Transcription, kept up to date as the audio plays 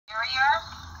Barrier?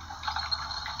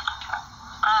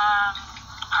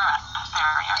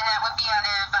 Barrier. And that would be out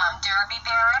of Derby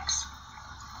Barracks?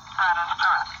 That is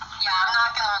correct. Yeah, I'm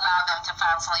not going to allow them to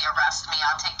falsely arrest me.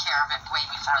 I'll take care of it way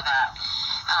before that.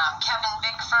 Kevin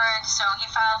Bickford, so he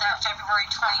filed that February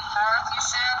 24th, you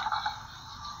said?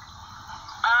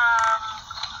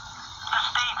 The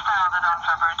state filed it on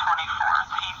February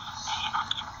 24th.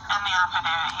 In the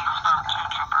affidavit, he spoke to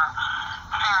Trooper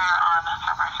Ferrier on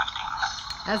February 15th.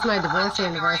 That's my divorce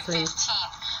anniversary.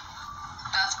 15th.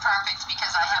 That's perfect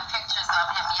because I have pictures of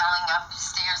him yelling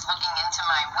upstairs looking into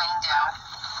my window.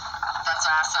 That's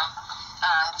awesome.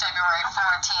 February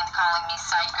 14th, calling me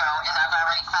psycho, and I've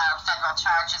already filed federal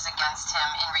charges against him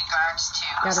in regards to.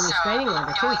 Got a restraining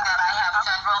order, too. Knowing that I have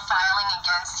federal filing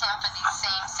against him for these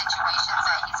same situations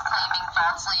that he's claiming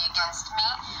falsely against me,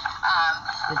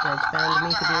 The judge found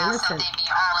me to be innocent. they be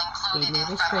all included Gave me a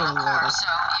in restraining federal court. order. So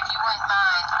if you wouldn't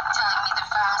mind telling me the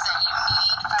forms that you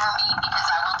need for me, because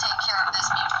I will take care of this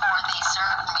before they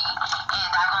serve me,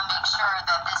 and I will make sure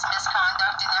that this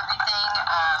misconduct and everything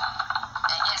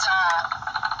is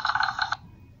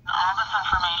all this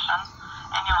information,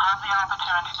 and you'll have the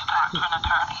opportunity to talk to an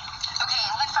attorney. Okay,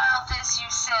 and he filed this, you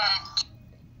said...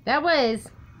 That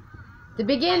was the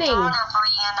beginning. Daughter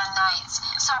Brianna Knights.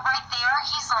 So right there,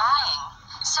 he's lying.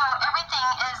 So everything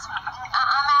is...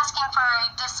 I'm asking for a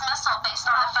dismissal based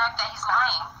on the fact that he's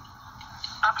lying.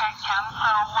 Okay, Kim,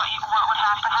 so what would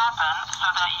have to happen so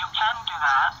that you can do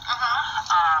that,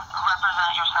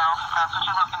 represent yourself if that's what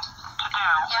you're looking to do,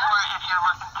 or if you're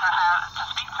looking to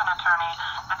speak to an attorney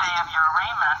the day of your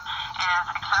arraignment, is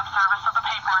accept service of the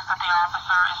paperwork that the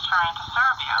officer is trying to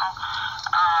serve you.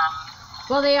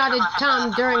 Well, they ought to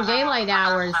come during daylight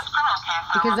hours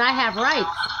because I have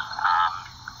rights.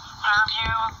 Serve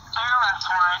you their arrest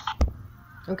warrant.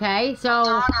 Okay,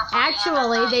 so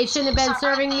actually they shouldn't have been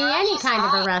serving me any kind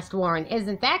of arrest warrant.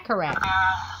 Isn't that correct?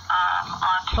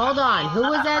 Hold on, who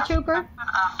was that trooper?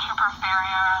 Trooper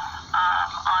Ferrier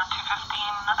on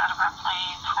 215 at approximately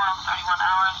 12:31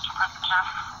 hours. Trooper Jeff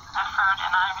Bickford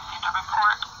and I received a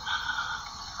report.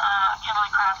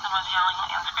 Kimberly Crossan was yelling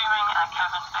and screaming at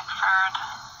Kevin Bickford.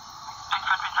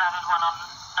 Bickford resided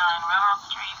 109 Railroad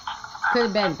Street. Could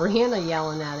have been Brianna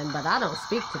yelling at him, but I don't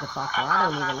speak to the fucker. I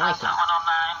don't even like him. 109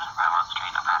 Railroad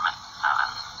Street, apartment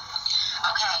 7.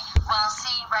 Okay, well,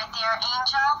 see, right there,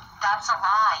 Angel, that's a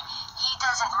lie. He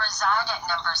doesn't reside at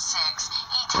number 6.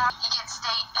 He gets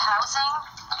state housing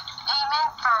payment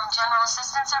from general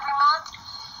assistance every month,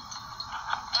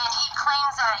 and he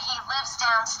claims that he lives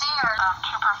downstairs.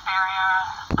 Trooper Ferrier.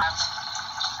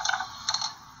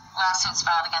 Lawsuits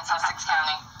filed against Essex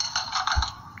County.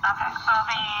 Okay, so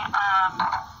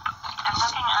in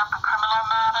looking at the criminal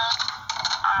matter,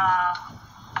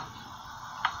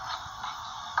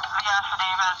 the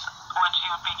affidavit, which you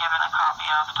would be given a copy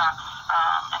of, talks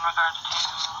in regards to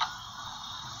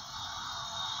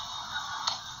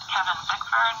Kevin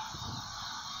Bickford.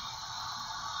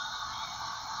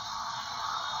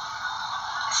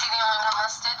 Is he the only one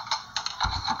listed?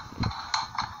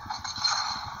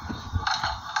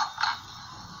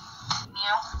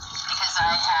 You? Because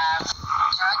I have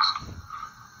judge.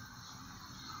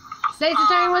 State's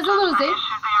attorney was a Lucy. The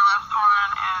arrest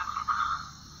warrant is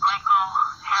Michael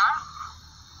Harris.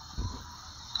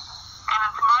 And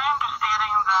it's my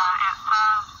understanding that it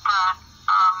says that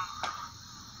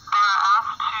they're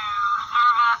asked to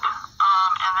serve it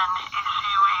and then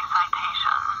issue a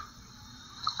citation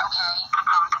Okay. to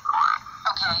come to court.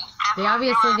 Okay. They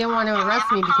obviously didn't want to arrest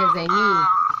me because they knew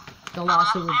the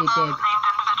lawsuit would be big. Named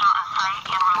individual in sight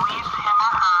and release him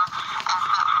or her as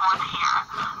set forth here.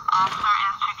 Officer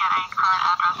is to get a current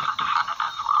address for the defendant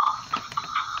as well.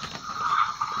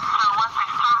 So once they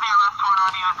serve the arrest warrant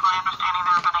on you, it's my understanding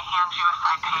they're going to hand you a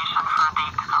citation for a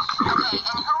date to come. Okay,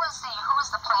 and who was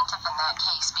the plaintiff in that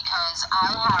case? Because I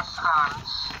have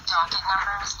docket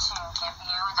numbers to give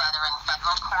you that are in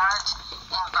federal court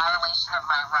in violation of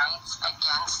my rights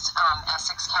against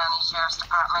Essex County Sheriff's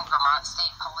Department, Vermont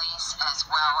State Police, as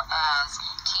well as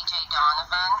TJ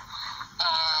Donovan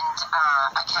and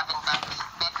a Kevin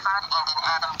Bickford and an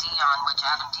Adam Dion, which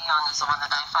Adam Dion is the one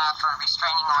that I filed for a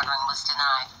restraining order and was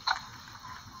denied.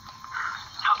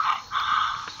 Okay.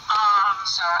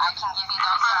 So I can give you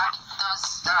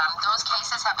those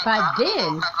cases have been But docketed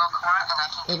then, in federal court, and I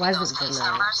can give it you those wasn't case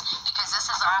denied. numbers because this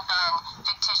has all been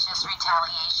fictitious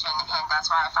retaliation, and that's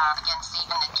why I filed against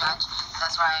even the judge.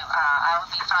 That's why I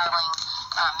would be filing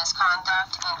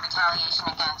misconduct and retaliation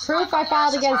against. Proof I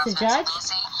filed against the judge?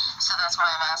 So that's why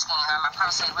I'm asking, and I'm a pro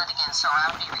se litigant, so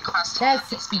I would be requesting That's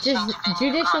that these be just changed of venue,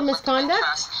 judicial conflict of misconduct?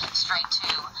 interest straight to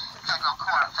federal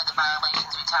court for the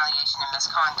violations, retaliation, and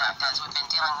misconduct, as we've been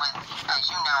dealing with, as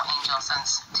you know, Angel,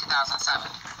 since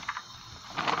 2007.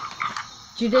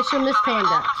 Judicial misconduct.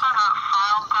 The officer that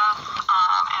filed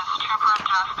this is Trooper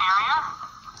Jeff Farrier.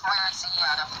 Where is he,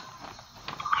 Adam?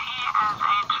 He is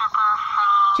a trooper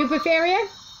from... Trooper Farrier?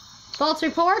 False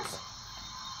reports?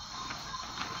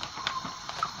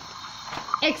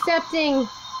 Accepting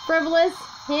frivolous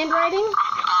handwriting?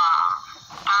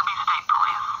 Derby State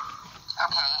Police.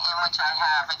 Okay, in which I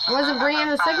have, again, Wasn't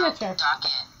Brianna's signature.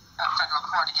 Docket of federal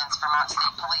court against Vermont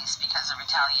State Police because of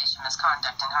retaliation,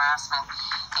 misconduct, and harassment.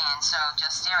 And so,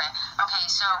 just steer it. Okay,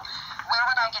 so where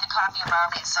would I get a copy of all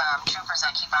these troopers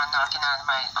that keep on knocking on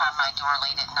my door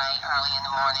late at night, early in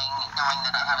the morning, knowing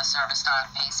that I have a service dog,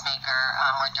 pacemaker,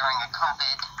 or during a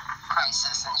COVID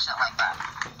crisis and shit like that?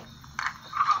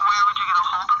 Where would you get a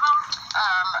hold of them?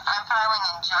 I'm filing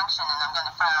an injunction, and I'm going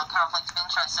to file conflict of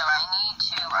interest, so I need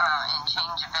to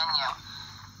change a venue.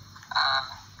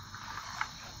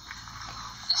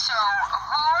 So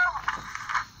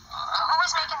who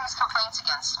is making these complaints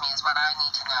against me is what I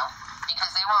need to know,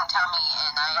 because they won't tell me,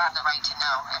 and I have the right to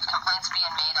know. If complaints are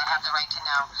being made, I have the right to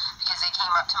know, because they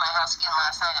came up to my house again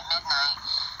last night at midnight.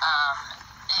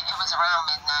 It was around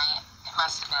midnight, it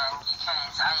must have been,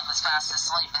 because I was fast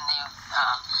asleep, and they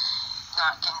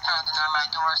knocking, pounding on my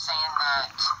door saying that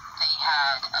they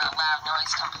had a loud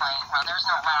noise complaint. Well, there's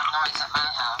no loud noise at my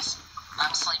house.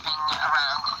 I'm sleeping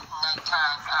around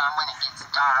nighttime when it gets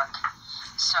dark.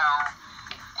 So,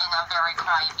 and I'm very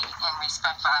quiet and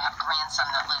respectful. I have a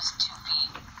grandson that lives 2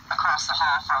 feet across the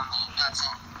hall from me that's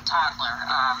a toddler.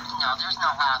 No, there's no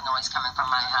loud noise coming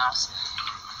from my house.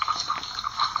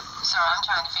 So I'm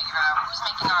trying to figure out who's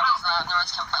making all these loud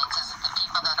noise complaints. Is it the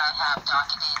people that I have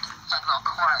docketed federal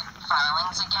court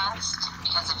filings against?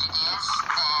 Because if it is,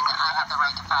 then I have the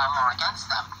right to file more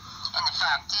against them. And the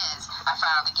fact is, I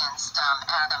filed against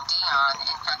Adam Dion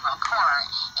in federal court,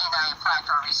 and I applied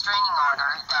for a restraining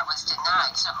order that was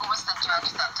denied. So who was the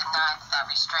judge that denied that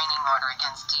restraining order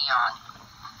against Dion?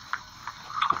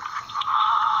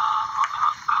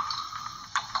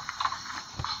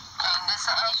 And this,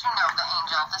 as you know, the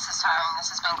Angel, this is tiring. This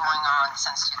has been going on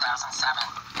since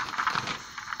 2007.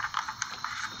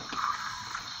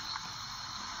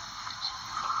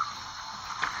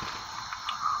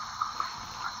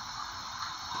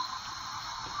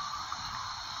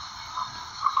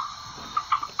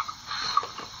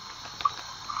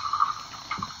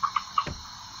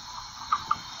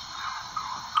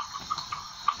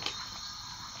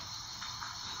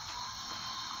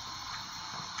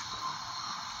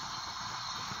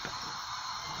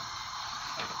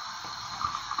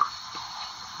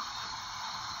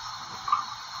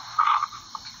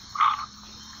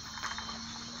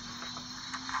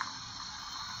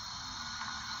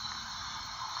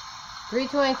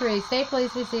 323, State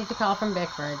Police received a call from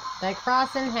Bickford that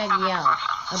Crossan had yelled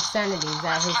obscenities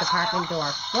at his apartment door.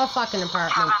 What fucking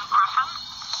apartment?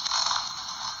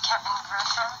 Kevin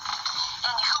Griffin.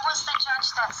 And who was the judge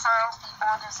that signed the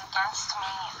orders against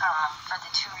me for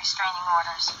the 2 restraining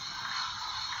orders?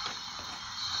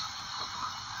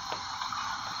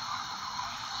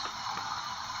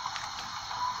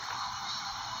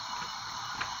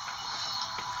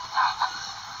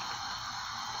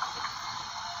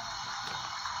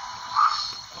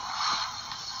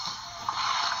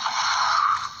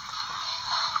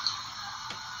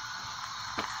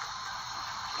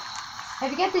 Have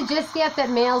you got the gist yet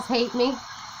that males hate me?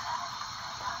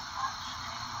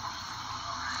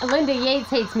 Linda Yates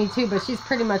hates me too, but she's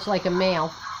pretty much like a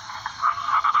male.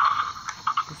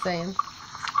 Just saying.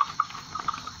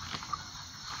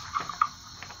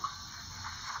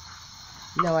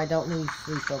 No, I don't lose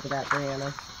sleep over that,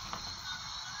 Brianna.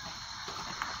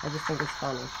 I just think it's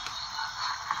funny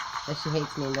that she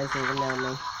hates me and doesn't even know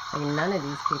me. I mean, none of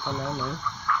these people know me.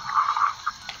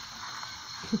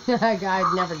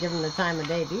 I'd never give them the time of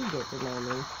day to get to know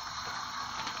me.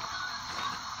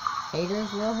 Haters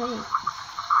will hate.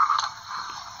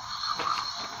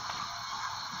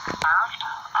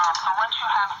 So once you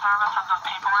have service of the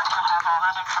paperwork, you'll have all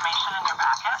that information in your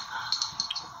packet.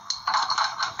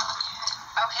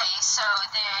 Okay, so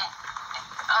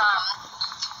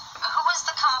who was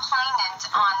the complainant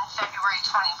on February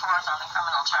 24th on the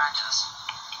criminal charges?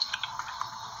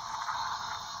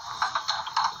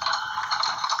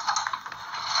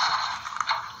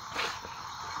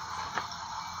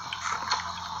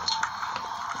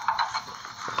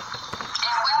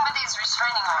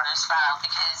 Restraining orders filed,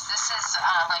 because this is,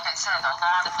 like I said, a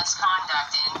lot of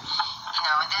misconduct, and, you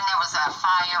know, then there was that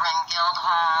fire in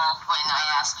Guildhall when I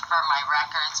asked for my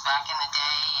records back in the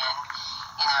day, and,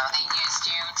 you know, they used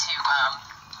you to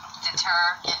deter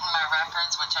getting my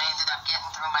records, which I ended up getting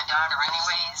through my daughter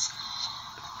anyways.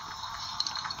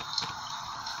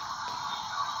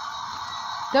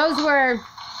 Those were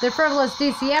the frivolous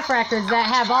DCF records that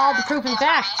have all the proof and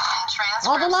fact.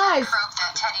 All the lies. Proof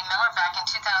that Teddy Miller back in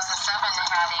 2007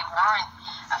 had a warrant,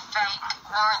 a fake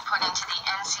warrant put into the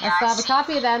NCIC. I still have a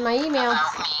copy of that in my email.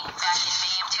 About me back in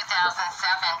May of 2007,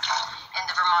 and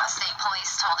the Vermont State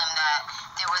Police told him that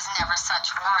there was never such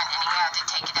warrant, and he had to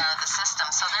take it out of the system.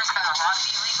 So there's been a lot of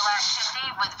illegal activity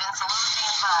with Vince Aluzzi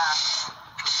involved.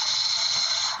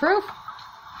 Proof?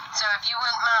 So if you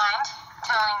wouldn't mind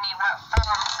telling me what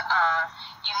forms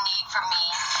you need from me,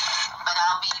 but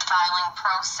I'll be filing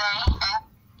pro se.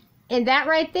 And that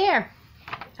right there,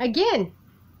 again,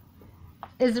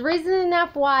 is reason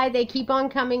enough why they keep on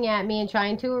coming at me and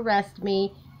trying to arrest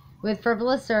me with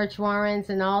frivolous search warrants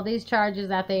and all these charges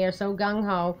that they are so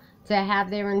gung-ho to have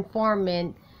their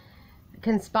informant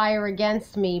conspire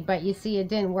against me. But you see, it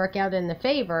didn't work out in the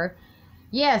favor.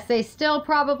 Yes, they still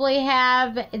probably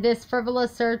have this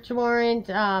frivolous search warrant.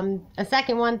 A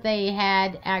second one they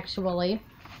had, actually,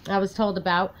 I was told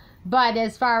about. But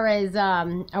as far as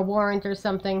a warrant or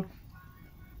something,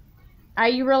 are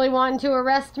you really wanting to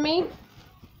arrest me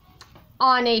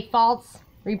on a false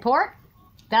report?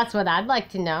 That's what I'd like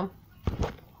to know.